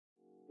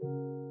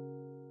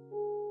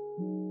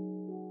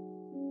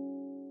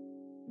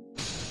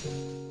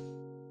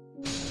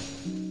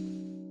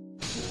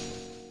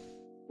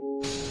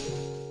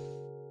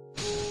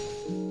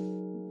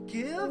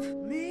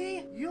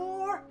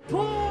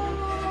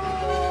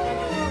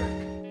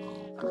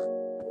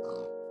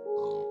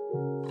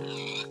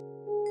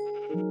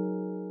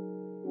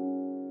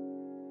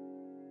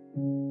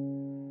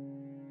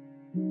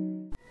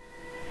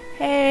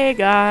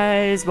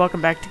guys, welcome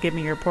back to Give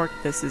Me Your Pork.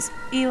 This is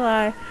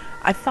Eli.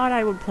 I thought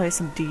I would play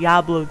some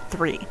Diablo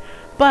 3,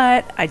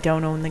 but I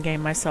don't own the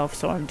game myself,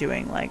 so I'm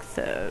doing like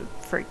the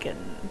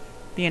freaking,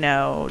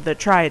 the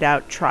try it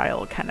out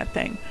trial kind of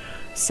thing.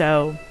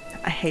 So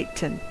I hate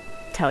to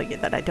tell you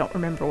that I don't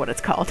remember what it's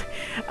called,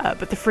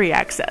 but the free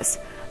access.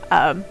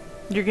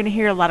 You're going to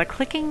hear a lot of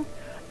clicking,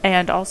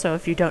 and also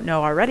if you don't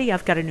know already,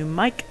 I've got a new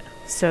mic,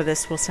 so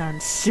this will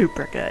sound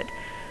super good.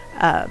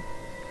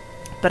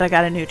 But I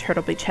got a new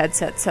Turtle Beach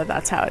headset, so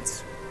that's how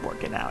it's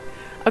working out.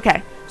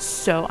 Okay,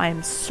 so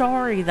I'm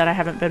sorry that I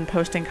haven't been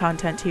posting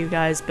content to you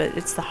guys, but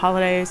it's the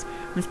holidays.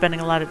 I'm spending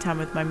a lot of time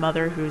with my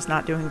mother, who's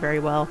not doing very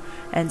well,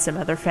 and some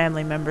other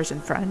family members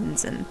and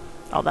friends and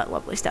all that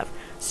lovely stuff.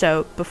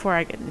 So before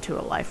I get into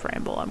a life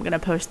ramble, I'm going to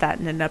post that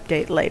in an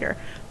update later.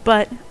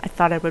 But I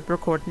thought I would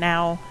record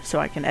now so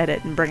I can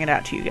edit and bring it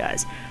out to you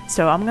guys.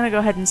 So I'm going to go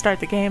ahead and start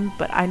the game,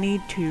 but I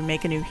need to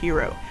make a new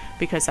hero,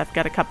 because I've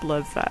got a couple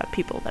of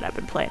people that I've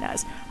been playing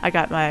as. I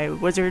got my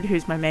wizard,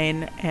 who's my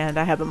main, and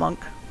I have a monk.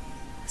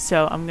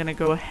 So I'm going to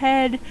go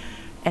ahead,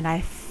 and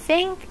I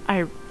think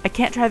I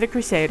can't try the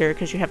crusader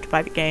because you have to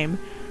buy the game,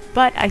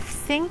 but I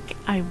think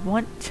I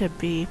want to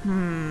be,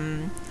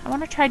 I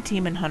want to try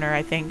demon hunter,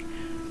 I think.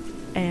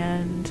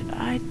 And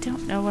I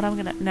don't know what I'm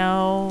going to,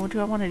 no, do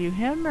I want to do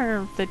him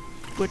or the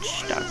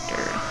witch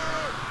doctor?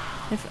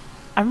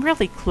 I'm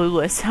really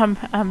clueless.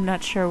 I'm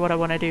not sure what I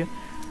want to do.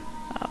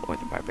 Or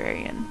the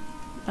barbarian.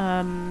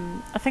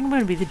 I think I'm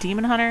going to be the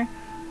demon hunter,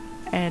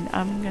 and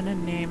I'm going to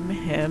name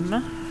him,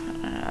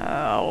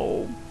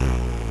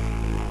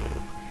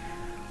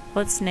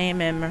 let's name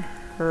him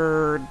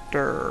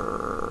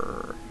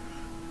Hurdurrmager.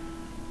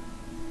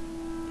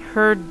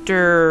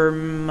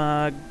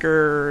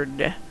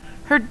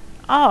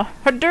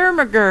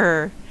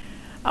 Hurdurrmager.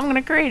 I'm going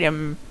to create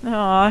him.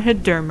 Oh,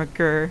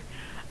 Hurdurrmager.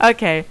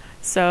 Okay,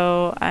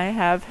 so I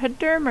have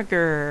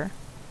Hurdurrmager.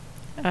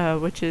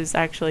 Which is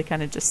actually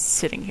kind of just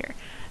sitting here.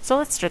 So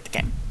let's start the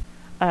game.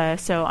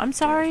 So I'm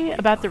sorry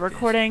about the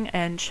recording,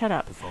 and shut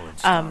up.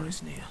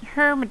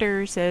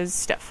 Hurdurrmager says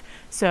stuff.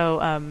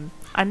 So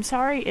I'm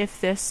sorry if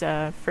this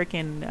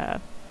freaking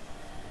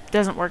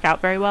doesn't work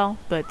out very well,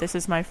 but this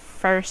is my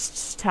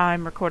first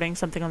time recording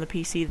something on the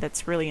PC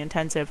that's really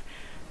intensive.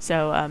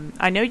 So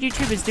I know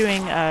YouTube is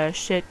doing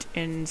shit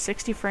in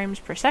 60 frames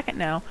per second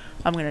now.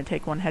 I'm going to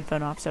take one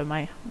headphone off, so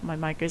my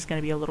mic is going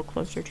to be a little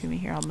closer to me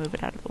here. I'll move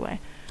it out of the way.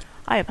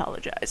 I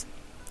apologize.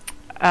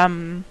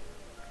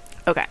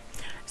 Okay.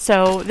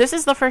 So this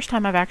is the first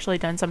time I've actually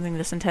done something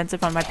this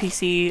intensive on my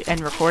PC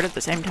and record at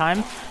the same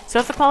time. So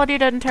if the quality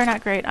doesn't turn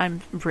out great,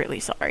 I'm really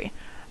sorry.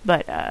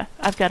 But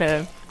I've got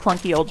a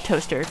clunky old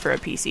toaster for a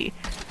PC.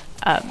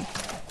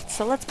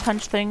 So let's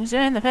punch things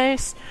in the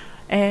face.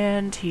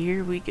 And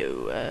here we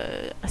go.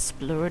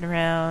 Exploring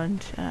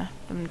around.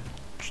 I'm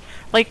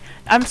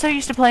so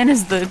used to playing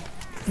as the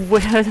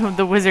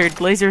wizard.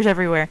 Lasers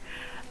everywhere.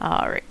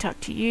 Alright, talk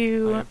to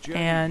you,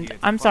 and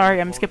I'm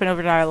sorry, I'm skipping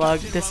over dialogue.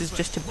 This is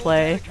just to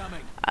play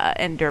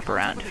and derp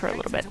around for a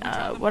little bit.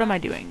 What am I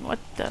doing? What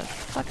the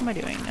fuck am I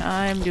doing?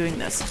 I'm doing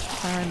this.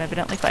 I'm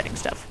evidently fighting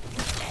stuff.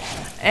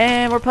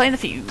 And we're playing the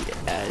feud,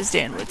 as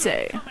Dan would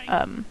say.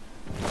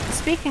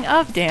 Speaking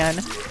of Dan,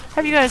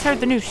 have you guys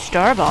heard the new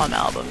Starbomb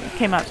album? It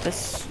came out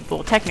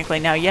technically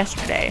now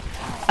yesterday,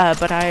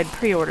 but I had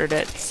pre-ordered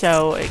it,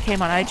 so it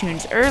came on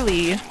iTunes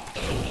early.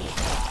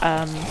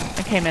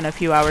 I came in a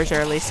few hours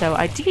early, so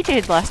I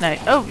DJ'd last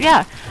night. Oh,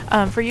 yeah,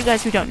 for you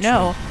guys who don't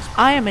know,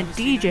 I am a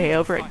DJ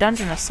over at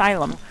Dungeon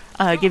Asylum,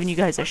 giving you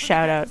guys a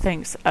shout-out.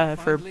 Thanks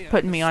for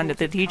putting me onto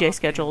the DJ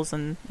schedules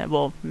and,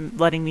 well,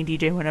 letting me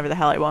DJ whenever the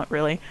hell I want,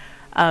 really.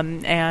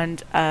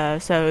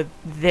 So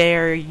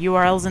their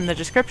URL's in the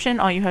description.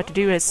 All you have to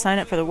do is sign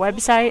up for the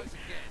website,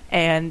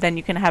 and then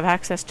you can have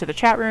access to the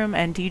chat room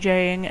and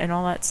DJing and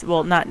all that.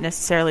 Well, not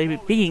necessarily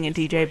being a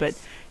DJ, but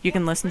you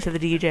can listen to the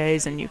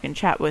DJs and you can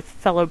chat with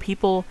fellow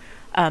people.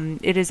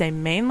 It is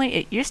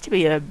it used to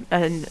be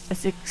an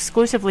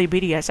exclusively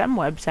BDSM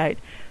website,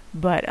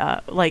 but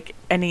like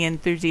any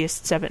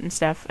enthusiasts of it and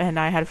stuff. And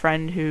I had a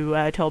friend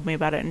who told me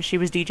about it, and she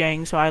was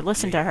DJing, so I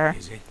listened to her.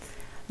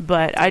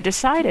 But I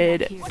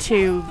decided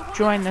to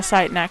join the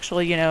site and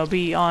actually,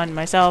 be on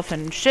myself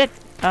and shit.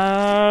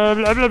 Blah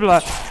blah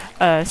blah.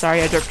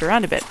 Sorry, I derped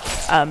around a bit.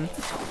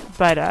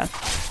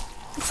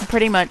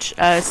 Pretty much,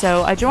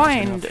 so I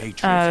joined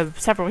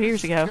several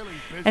years ago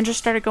and just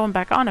started going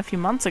back on a few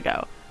months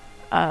ago.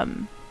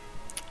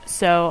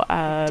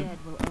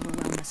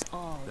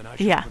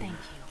 Yeah.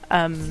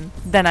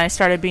 Then I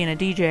started being a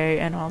DJ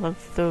and all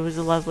of those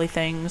lovely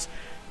things,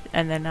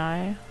 and then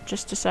I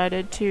just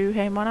decided to,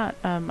 hey, why not?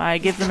 I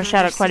give them a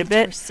shout out quite a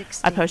bit.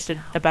 I posted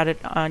about it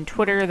on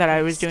Twitter that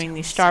I was doing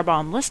the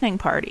Starbomb listening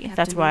party.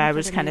 That's why I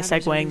was kind of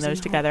segueing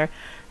those together.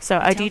 So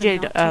I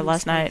DJ'd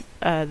last night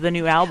the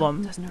new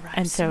album,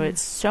 and so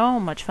it's so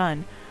much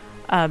fun.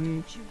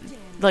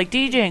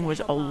 DJing was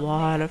a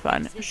lot of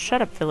fun.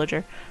 Shut up,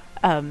 villager.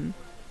 I'm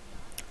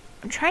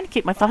trying to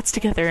keep my thoughts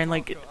together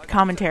and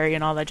commentary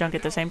and all that junk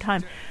at the same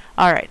time.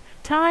 Alright,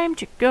 time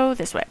to go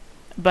this way.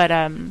 But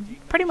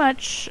pretty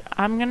much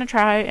I'm gonna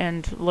try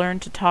and learn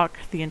to talk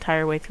the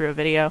entire way through a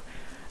video.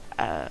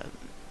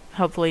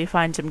 Hopefully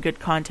find some good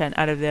content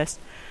out of this.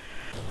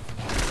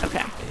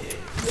 Okay.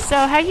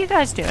 So how you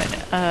guys doing?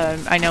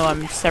 I know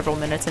I'm several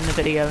minutes in the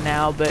video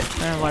now, but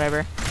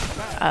whatever.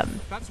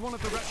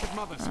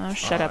 Oh,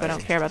 shut up, I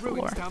don't care about the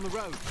lore.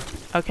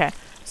 Okay,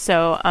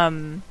 so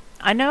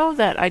I know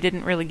that I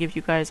didn't really give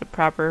you guys a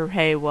proper,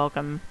 hey,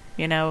 welcome,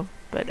 you know,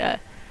 but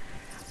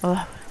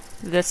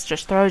this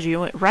just throws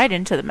you right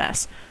into the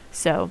mess.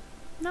 So,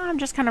 no, I'm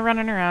just kind of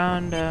running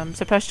around. I'm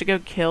supposed to go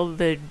kill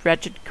the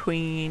wretched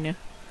queen and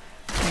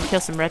kill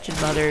some wretched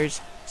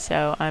mothers,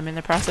 so I'm in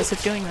the process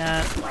of doing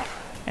that.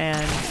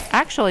 And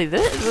actually,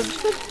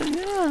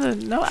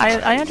 no,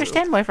 I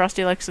understand why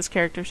Frosty likes this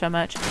character so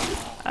much.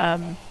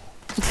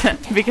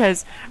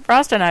 Because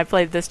Frost and I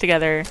played this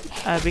together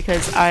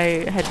because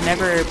I had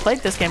never played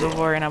this game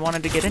before and I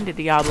wanted to get into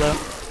Diablo.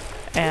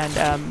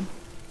 And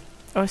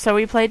so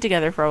we played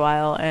together for a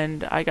while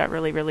and I got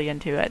really, really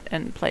into it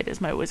and played as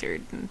my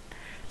wizard. And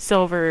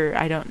Silver,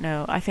 I don't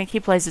know. I think he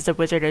plays as a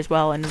wizard as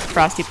well, and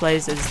Frosty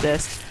plays as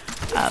this,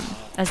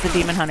 as the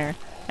demon hunter.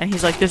 And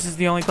he's like, this is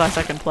the only class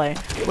I can play,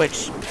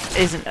 which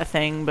isn't a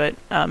thing, but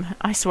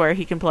I swear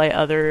he can play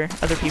other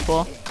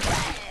people.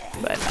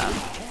 But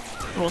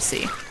we'll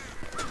see.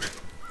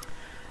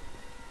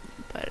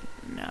 But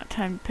now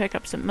time to pick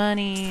up some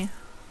money.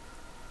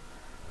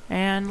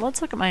 And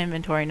let's look at my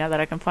inventory now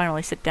that I can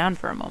finally sit down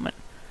for a moment.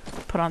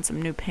 Put on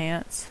some new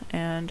pants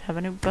and have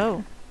a new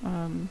bow.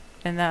 And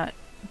that,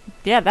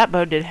 yeah, that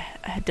bow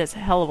does a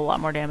hell of a lot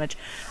more damage.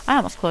 I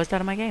almost closed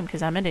out of my game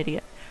because I'm an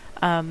idiot.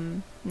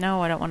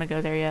 No, I don't want to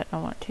go there yet. I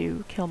want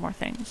to kill more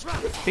things.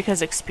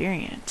 Because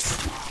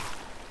experience.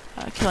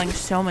 Killing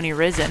so many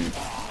Risen.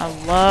 I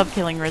love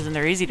killing Risen.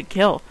 They're easy to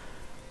kill.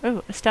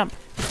 Ooh, a stump.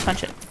 Let's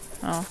punch it.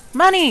 Oh.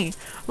 Money!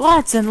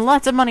 Lots and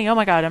lots of money. Oh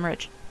my god, I'm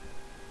rich.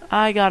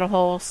 I got a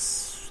whole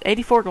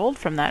 84 gold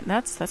from that.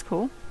 That's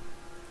cool.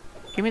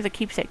 Give me the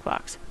keepsake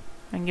box.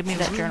 And give me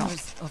that journal.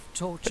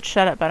 But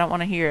shut up, I don't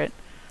want to hear it.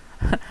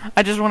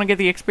 I just want to get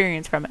the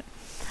experience from it.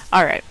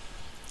 Alright.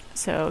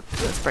 So,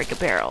 let's break a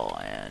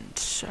barrel.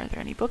 And are there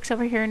any books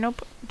over here?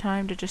 Nope.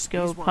 Time to just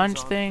go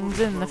punch things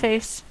in the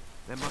face.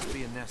 There must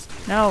be a nest.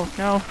 No,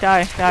 no,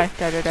 die. Become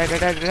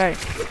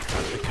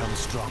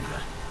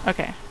stronger.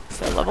 Okay,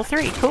 so level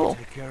 3, cool.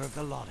 Take care of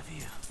the lot of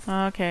you.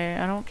 Okay,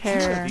 I don't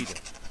care.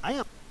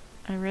 I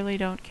really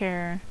don't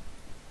care.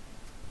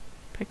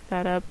 Pick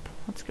that up.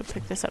 Let's go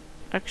pick this up.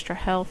 Extra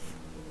health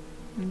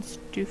and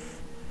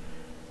stuff.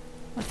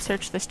 Let's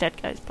search this dead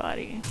guy's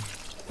body.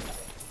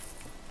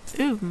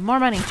 Ooh, more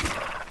money.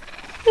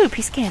 Ooh,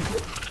 piece of candy.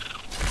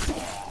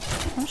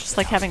 I'm just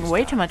like having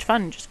way too much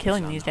fun just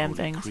killing these damn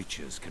things.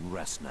 Creatures can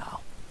rest now.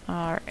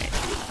 Alright.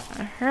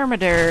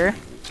 Hurdurrmager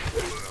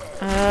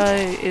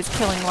is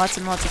killing lots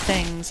and lots of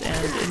things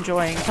and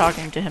enjoying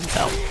talking to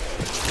himself.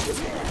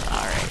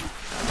 Alright.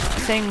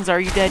 Things, are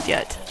you dead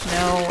yet?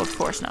 No, of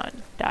course not.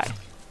 Die.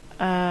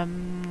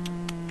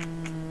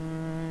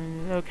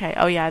 Okay.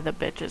 Oh yeah, the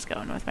bitch is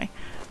going with me.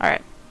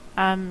 Alright.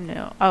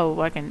 No.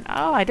 Oh, I can...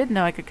 Oh, I didn't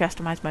know I could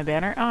customize my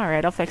banner.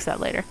 Alright, I'll fix that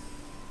later.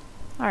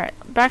 Alright,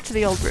 back to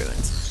the old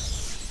ruins.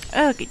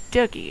 Okie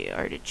dokie,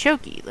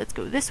 artichokey. Let's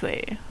go this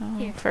way.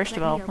 Oh, first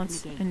of all,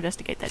 let's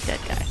investigate that dead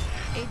guy.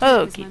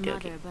 Okie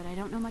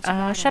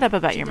dokie. Shut up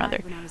about your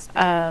mother.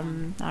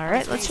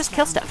 Alright, let's just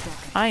kill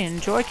stuff. I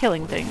enjoy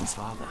killing things.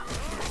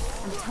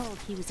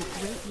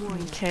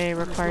 Okay,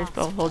 requires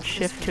both hold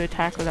shift to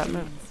attack without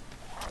moving.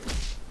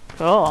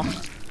 Cool.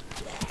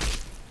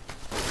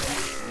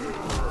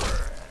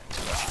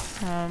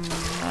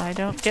 I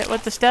don't get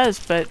what this does,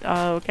 but,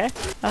 okay.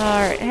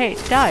 Alright, hey,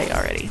 die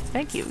already.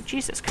 Thank you.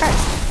 Jesus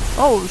Christ.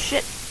 Oh,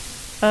 shit.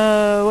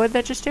 What did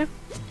that just do?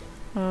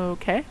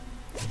 Okay.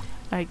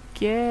 I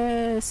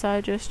guess I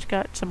just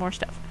got some more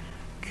stuff.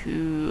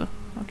 Cool.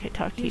 Okay,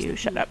 talk to you.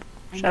 Shut up.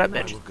 Shut up,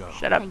 bitch.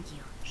 Shut up.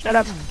 Shut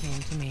up.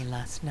 Came to me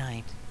last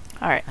night.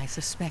 Alright.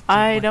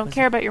 I don't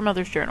care about your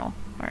mother's journal.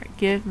 Alright,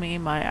 give me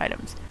my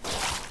items.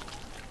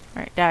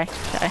 Alright, die.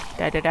 Die.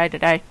 Die, die, die, die,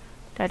 die.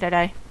 Die, die,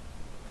 die.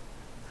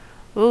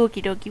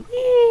 Okie dokie.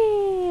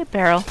 Whee!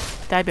 Barrel.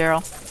 Die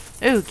barrel.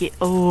 Ooh,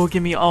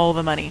 give me all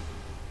the money.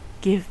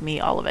 Give me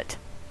all of it.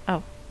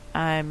 Oh,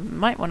 I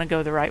might want to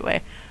go the right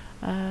way.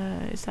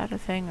 Is that a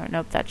thing? Or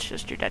nope, that's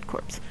just your dead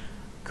corpse.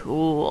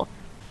 Cool.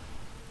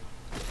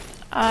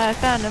 I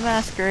found a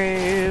mass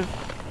grave.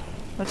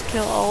 Let's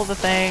kill all the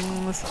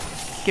things.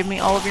 Give me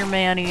all of your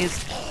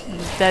manis,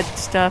 and dead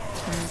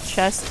stuff, and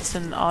chests,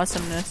 and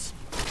awesomeness.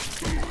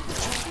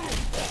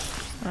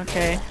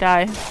 Okay,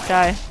 die.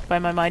 Die by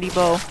my mighty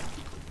bow.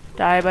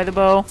 Die by the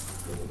bow.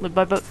 Live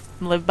by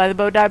the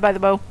bow, die by the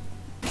bow.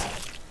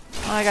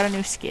 Oh, I got a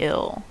new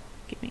skill.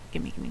 Gimme.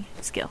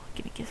 Skill.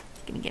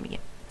 Gimme.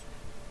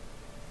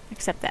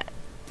 Accept that.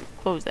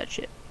 Close that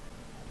shit.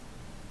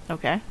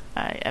 Okay,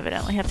 I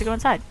evidently have to go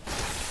inside.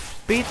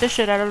 Beat the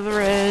shit out of the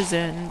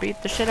Risen.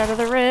 Beat the shit out of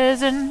the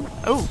Risen.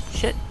 Oh,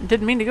 shit.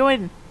 Didn't mean to go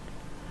in.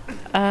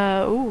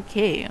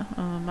 Okay.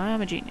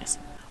 I'm a genius.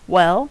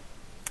 Well,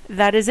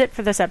 that is it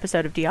for this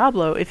episode of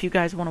Diablo. If you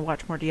guys want to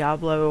watch more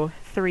Diablo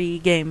 3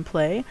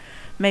 gameplay,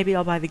 maybe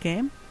I'll buy the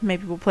game.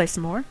 Maybe we'll play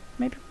some more.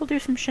 Maybe we'll do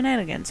some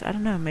shenanigans. I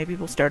don't know. Maybe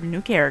we'll start a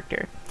new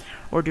character.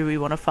 Or do we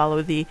want to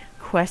follow the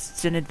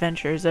quests and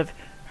adventures of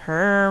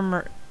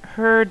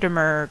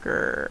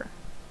Hurdurrmager?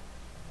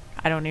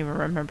 I don't even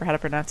remember how to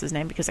pronounce his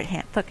name because I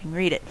can't fucking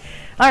read it.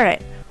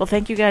 Alright, well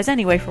thank you guys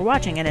anyway for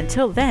watching, and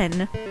until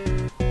then,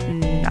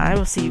 I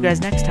will see you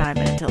guys next time,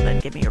 and until then,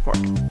 give me your pork.